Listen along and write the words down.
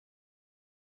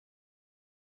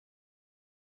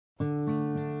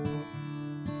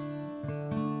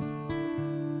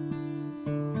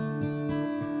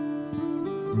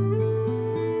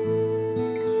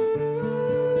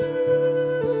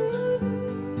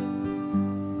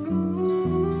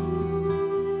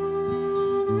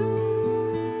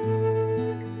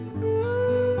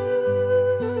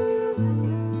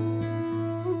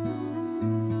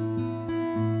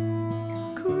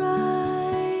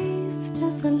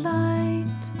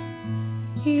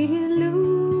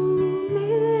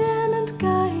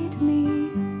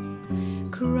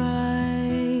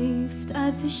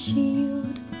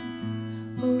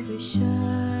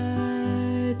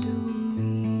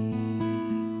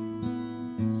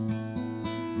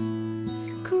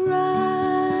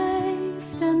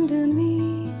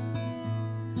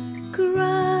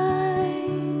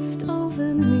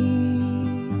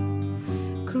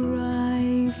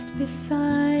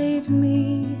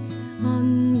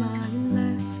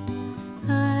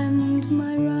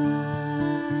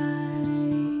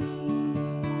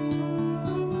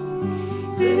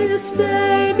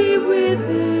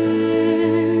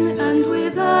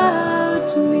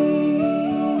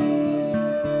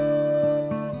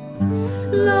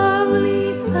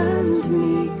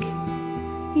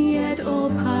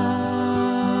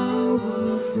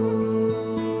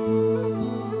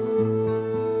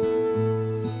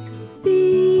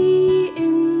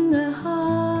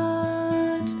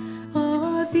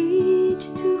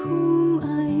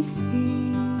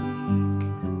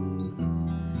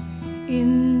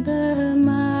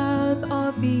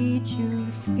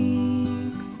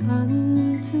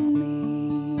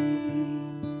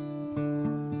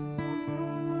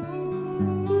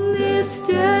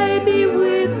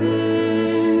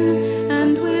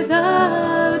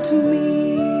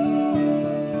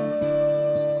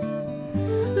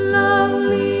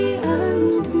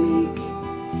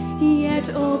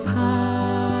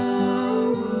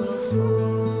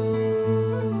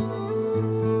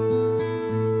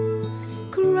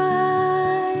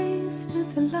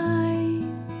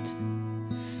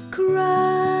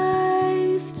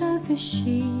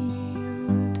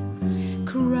shield,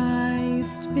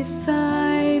 Christ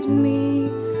beside me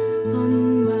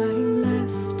on my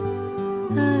left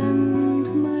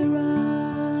and my right.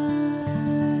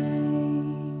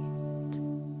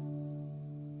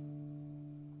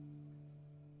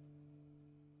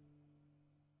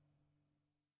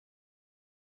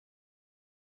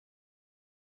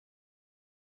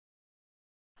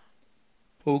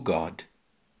 O God,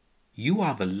 you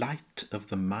are the light of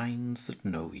the minds that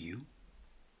know you,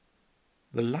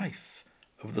 the life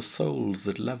of the souls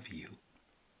that love you,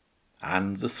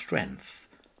 and the strength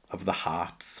of the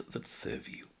hearts that serve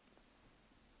you.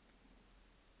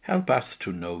 Help us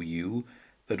to know you,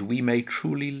 that we may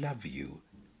truly love you,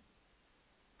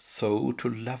 so to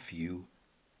love you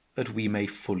that we may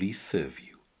fully serve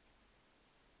you.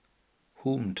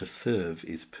 Whom to serve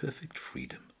is perfect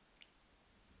freedom.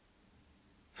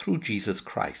 Through Jesus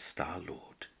Christ our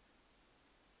Lord.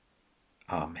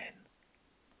 Amen.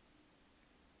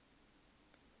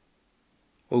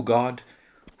 O God,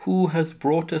 who has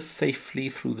brought us safely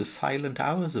through the silent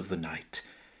hours of the night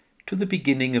to the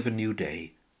beginning of a new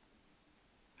day,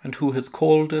 and who has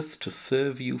called us to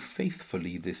serve you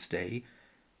faithfully this day,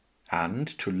 and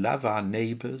to love our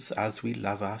neighbours as we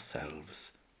love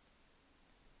ourselves,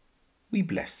 we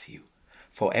bless you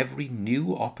for every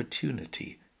new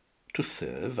opportunity to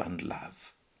serve and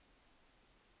love.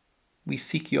 We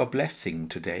seek your blessing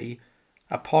today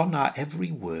upon our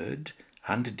every word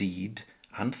and deed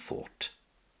and thought,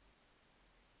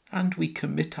 and we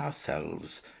commit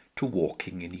ourselves to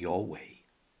walking in your way.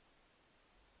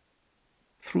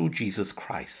 Through Jesus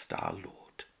Christ our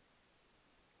Lord.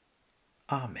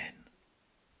 Amen.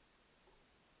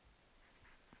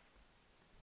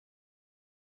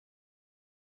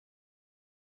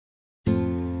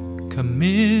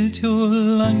 Commit your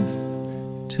life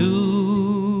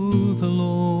to the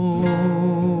Lord.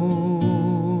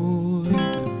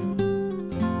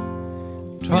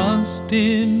 Trust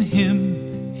in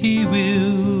Him, He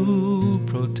will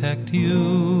protect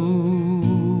you.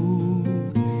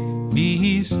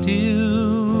 Be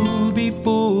still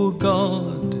before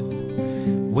God,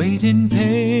 wait in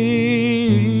patience.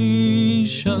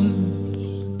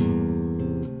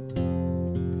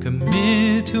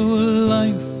 Commit your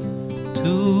life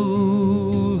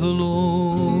to the Lord.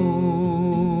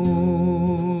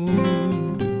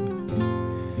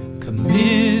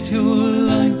 Commit your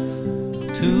life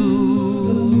to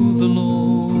the Lord.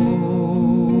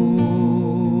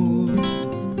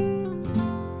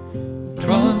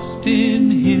 Trust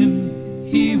in Him,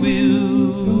 He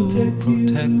will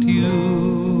protect you.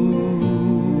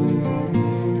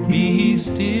 Be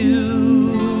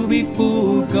still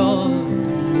before God,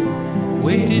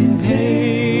 wait in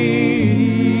patience.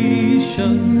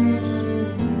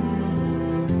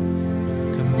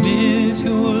 Commit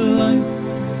your life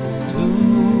to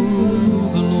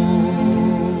the Lord.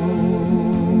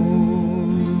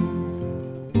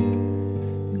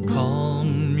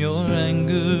 Calm your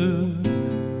anger,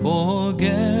 forget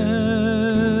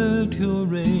your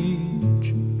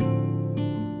rage.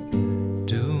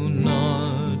 Do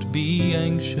not be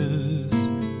anxious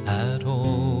at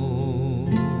all.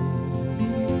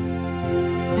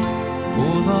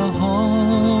 For the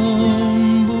humble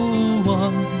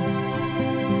one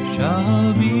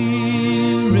shall be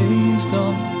raised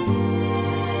up,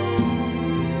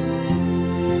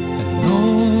 and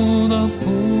know the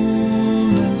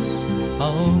fullness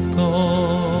of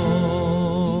God.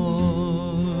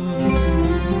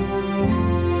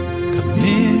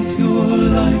 Commit your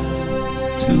life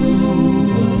to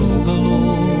the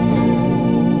Lord.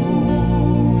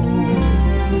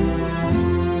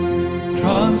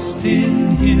 Trust in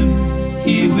Him,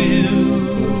 He will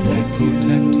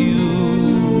protect you.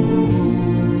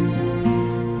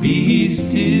 Be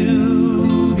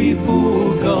still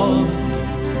before God,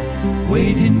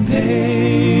 wait in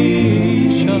patience.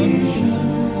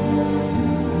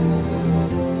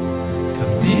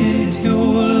 Commit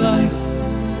your life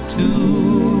to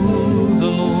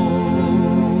the Lord.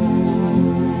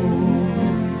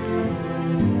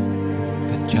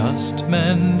 The just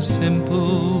man's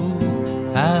simple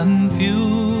and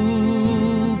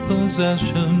few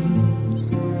possessions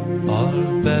are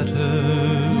better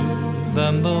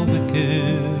than the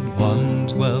wicked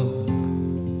one's wealth.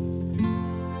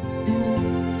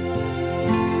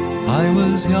 I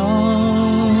was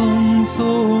young,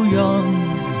 so young,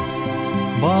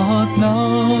 but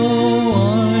now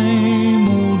I'm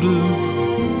older.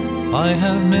 I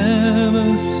have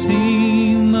never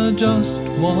seen the just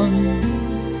one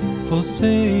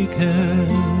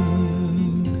forsaken.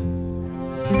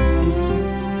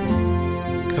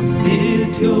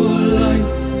 Commit your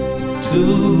life to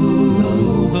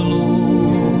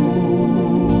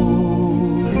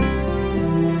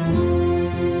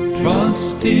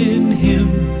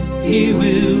He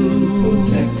will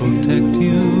protect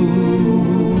you.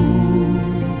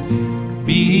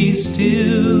 Be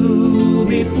still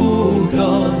before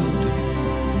God,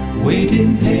 wait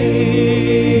in patience.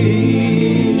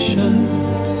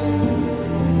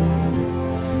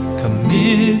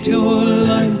 Commit your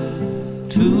life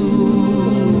to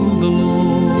the Lord.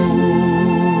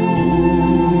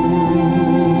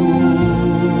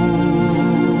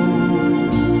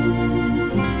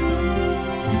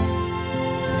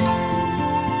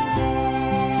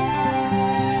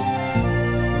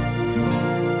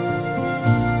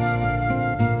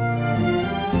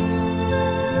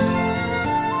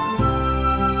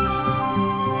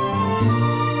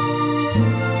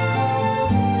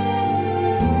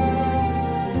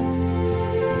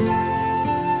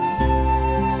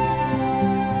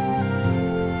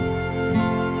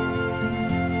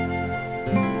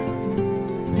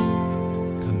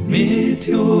 Commit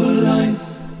your life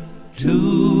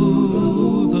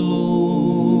to the Lord.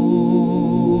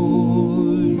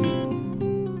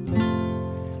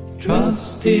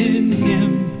 Trust in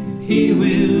Him, He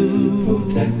will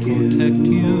protect you.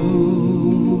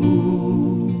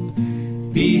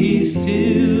 Be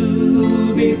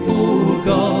still before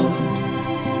God,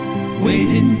 wait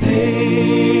in patience.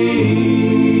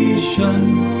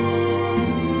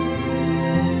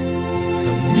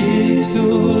 Commit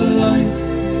your life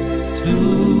to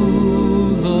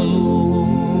the Lord.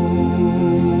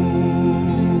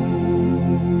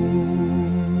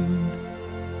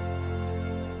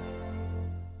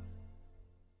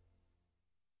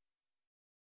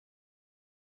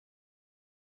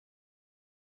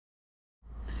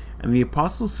 And the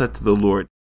apostles said to the Lord,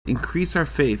 "Increase our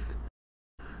faith."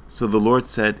 So the Lord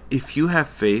said, "If you have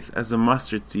faith as a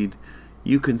mustard seed,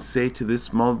 you can say to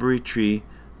this mulberry tree,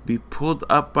 'Be pulled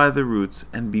up by the roots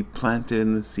and be planted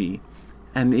in the sea,'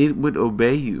 and it would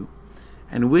obey you.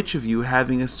 And which of you,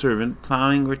 having a servant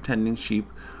plowing or tending sheep,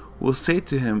 will say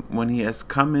to him when he has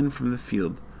come in from the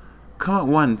field, 'Come at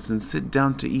once and sit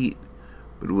down to eat'?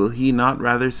 But will he not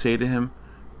rather say to him,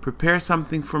 'Prepare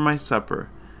something for my supper,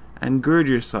 and gird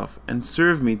yourself, and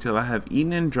serve me till I have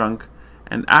eaten and drunk,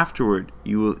 and afterward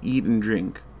you will eat and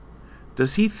drink'?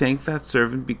 Does he thank that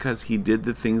servant because he did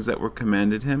the things that were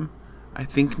commanded him? I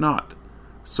think not.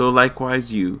 So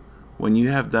likewise you, when you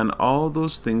have done all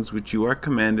those things which you are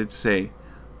commanded, say,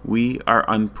 'We are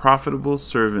unprofitable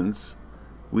servants.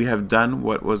 We have done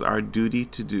what was our duty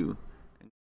to do.'"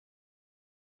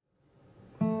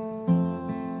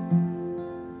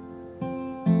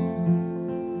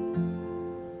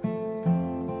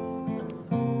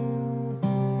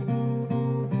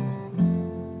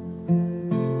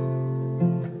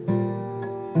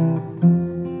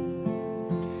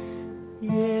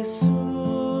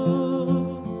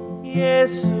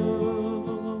 Yesu,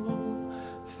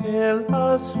 fill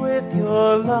us with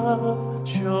your love,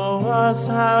 show us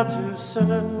how to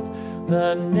serve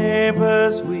the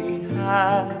neighbors we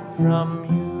have from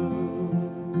you.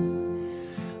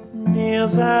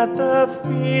 Kneels at the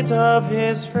feet of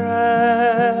his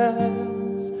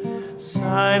friends,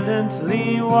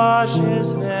 silently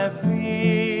washes their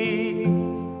feet.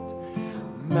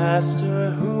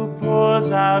 Master who pours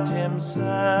out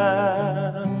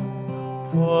himself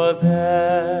for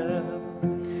them.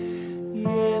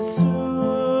 Yesu,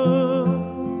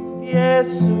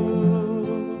 Yesu,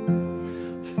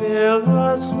 fill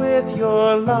us with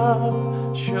your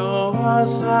love, show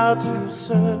us how to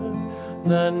serve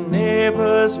the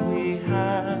neighbors we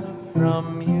have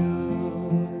from you.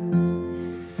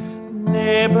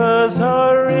 Neighbors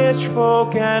are rich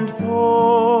folk and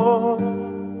poor,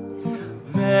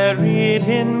 varied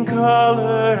in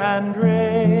color and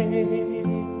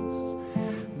race.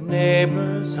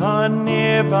 Neighbors are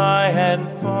nearby and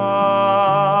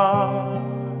far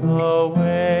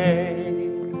away.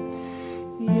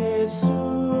 Yesu,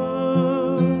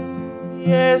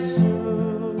 Yesu,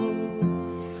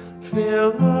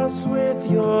 fill us with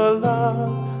your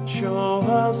love, show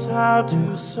us how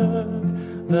to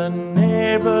serve the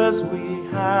neighbors we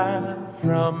have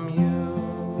from you.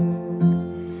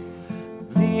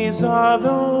 These are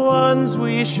the ones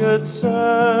we should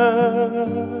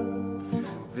serve.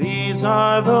 These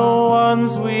are the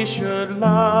ones we should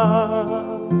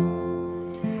love.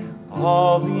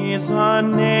 All these are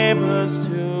neighbors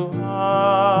to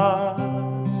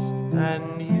us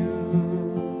and you.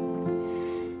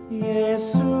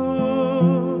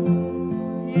 Yesu,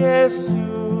 Yesu,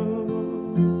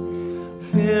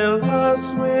 fill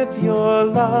us with your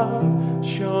love,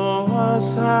 show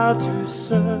us how to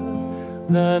serve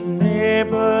the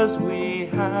neighbors we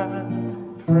have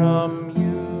from you.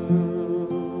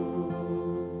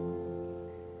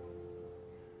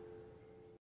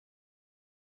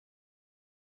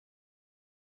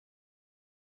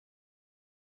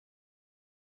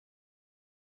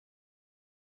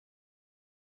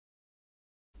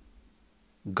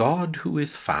 God who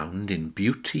is found in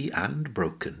beauty and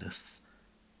brokenness,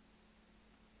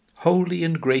 Holy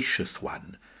and gracious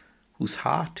one, whose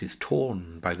heart is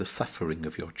torn by the suffering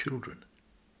of your children.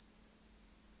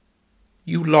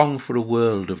 You long for a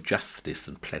world of justice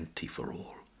and plenty for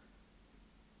all.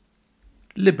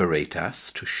 Liberate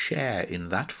us to share in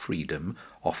that freedom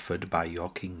offered by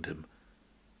your kingdom.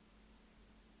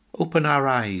 Open our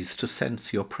eyes to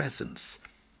sense your presence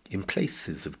in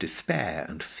places of despair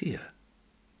and fear.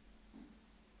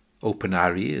 Open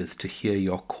our ears to hear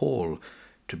your call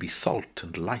to be salt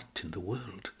and light in the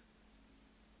world.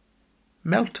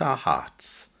 Melt our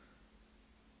hearts.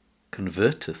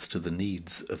 Convert us to the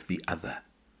needs of the other.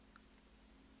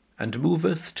 And move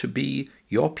us to be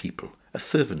your people, a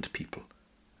servant people,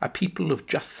 a people of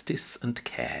justice and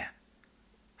care,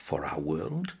 for our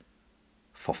world,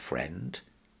 for friend,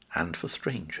 and for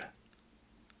stranger.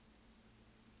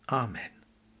 Amen.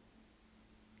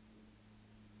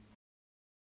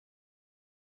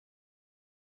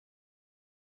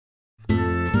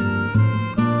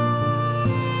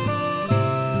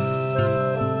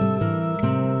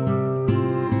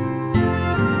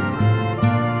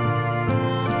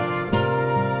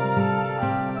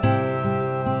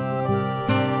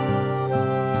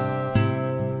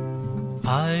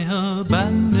 I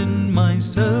abandon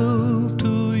myself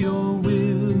to your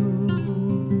will.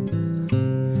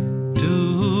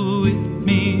 Do with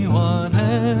me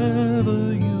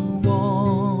whatever you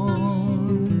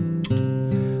want.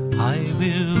 I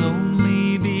will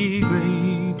only be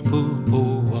grateful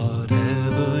for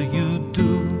whatever you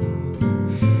do.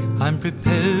 I'm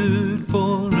prepared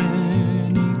for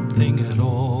anything at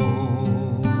all.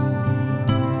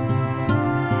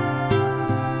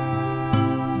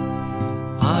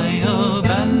 I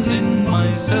abandon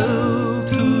myself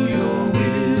to your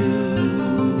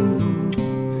will.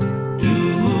 Do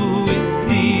with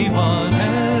me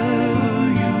whatever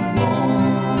you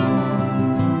want.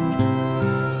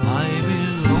 I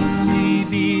will only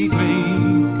be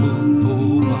grateful for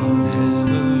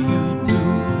whatever you do.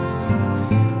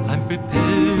 I'm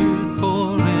prepared for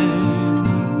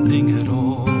anything at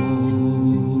all.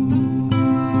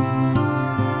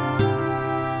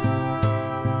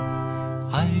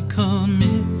 I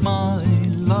commit my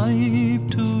life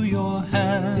to your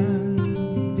hand.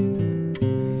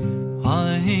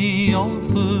 I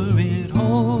offer it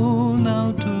all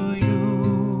now to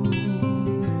you.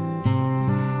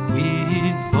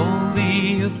 With all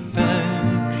the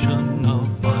affection of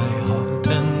my heart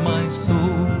and my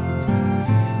soul.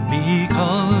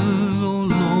 Because, oh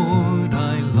Lord,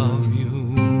 I love you.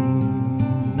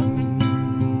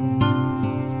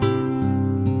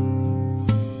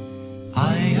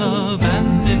 I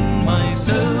abandon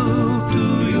myself to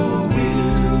your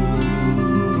will.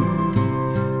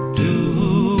 Do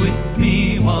with me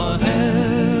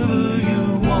whatever you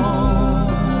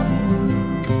want.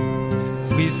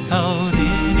 Without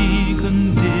any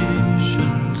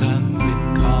conditions and with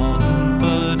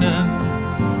confidence.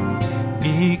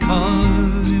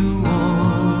 Because you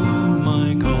are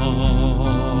my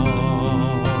God.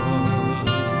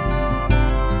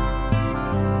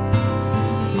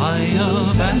 I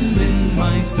abandon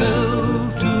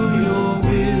myself to your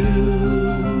will.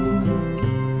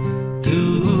 Do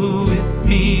with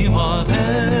me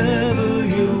whatever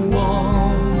you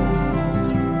want.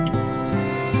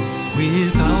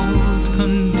 Without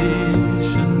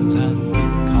conditions and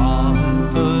with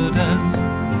confidence.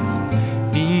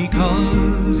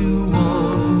 Because you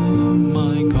are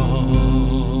my God.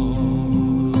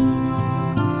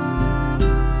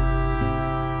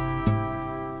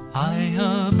 I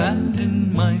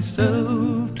abandon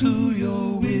myself to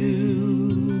your will.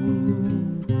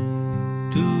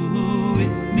 Do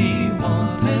with me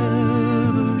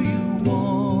whatever you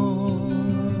want.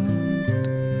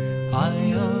 I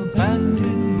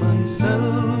abandon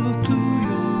myself to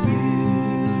your will.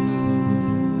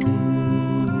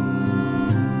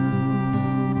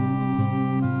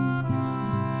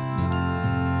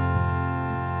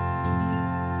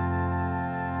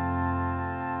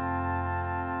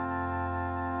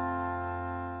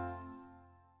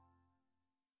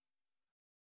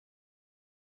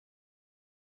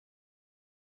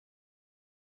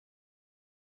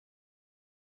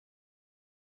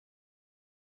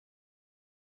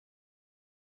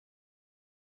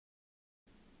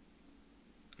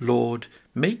 Lord,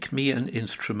 make me an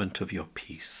instrument of your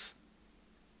peace.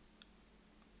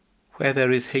 Where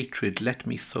there is hatred, let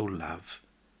me sow love.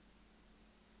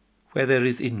 Where there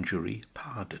is injury,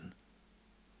 pardon.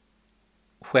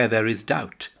 Where there is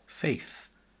doubt, faith.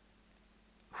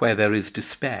 Where there is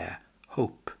despair,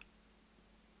 hope.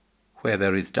 Where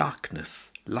there is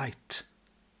darkness, light.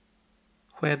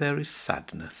 where there is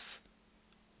sadness,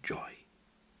 joy.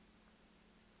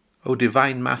 O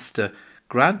divine Master,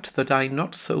 grant that I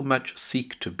not so much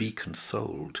seek to be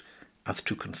consoled as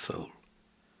to console,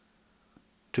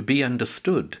 to be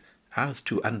understood as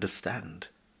to understand,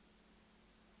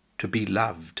 to be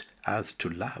loved as to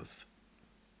love.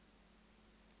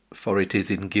 For it is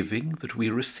in giving that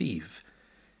we receive,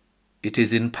 it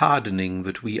is in pardoning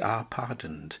that we are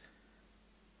pardoned,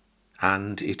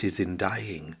 and it is in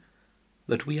dying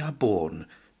that we are born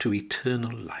to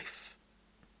eternal life.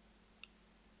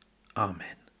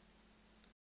 Amen.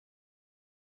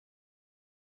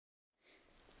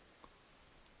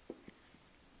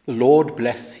 The Lord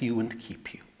bless you and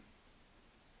keep you.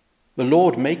 The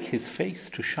Lord make his face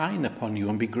to shine upon you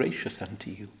and be gracious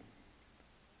unto you.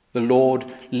 The Lord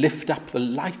lift up the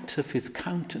light of his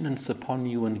countenance upon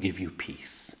you and give you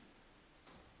peace.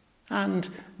 And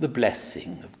the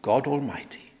blessing of God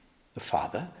Almighty, the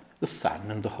Father, the Son,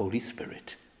 and the Holy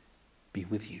Spirit be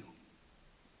with you,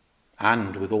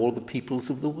 and with all the peoples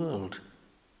of the world,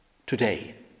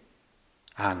 today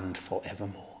and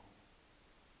forevermore.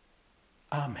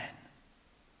 Amen.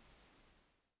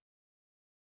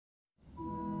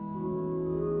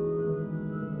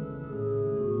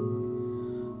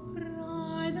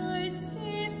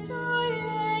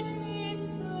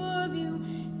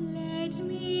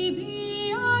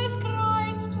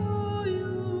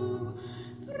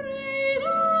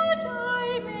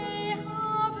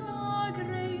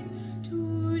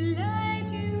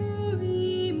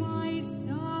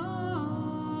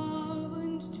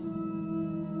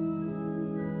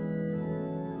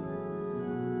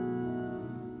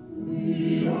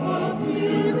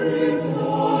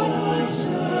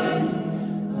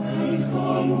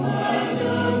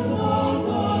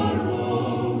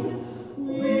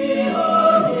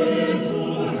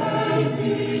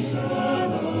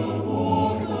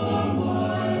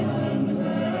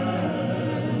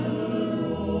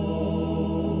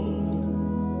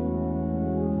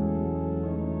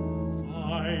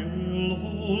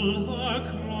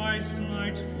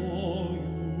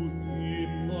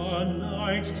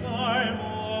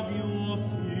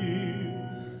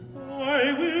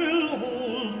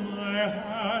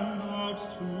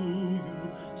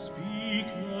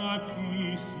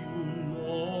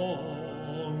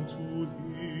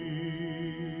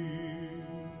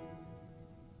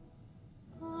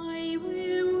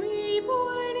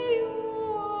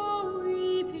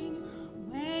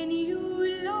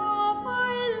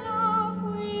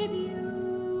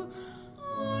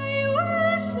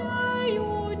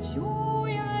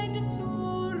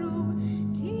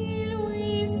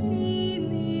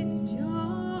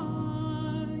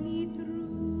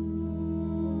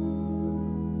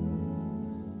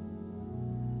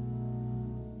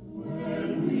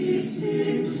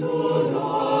 To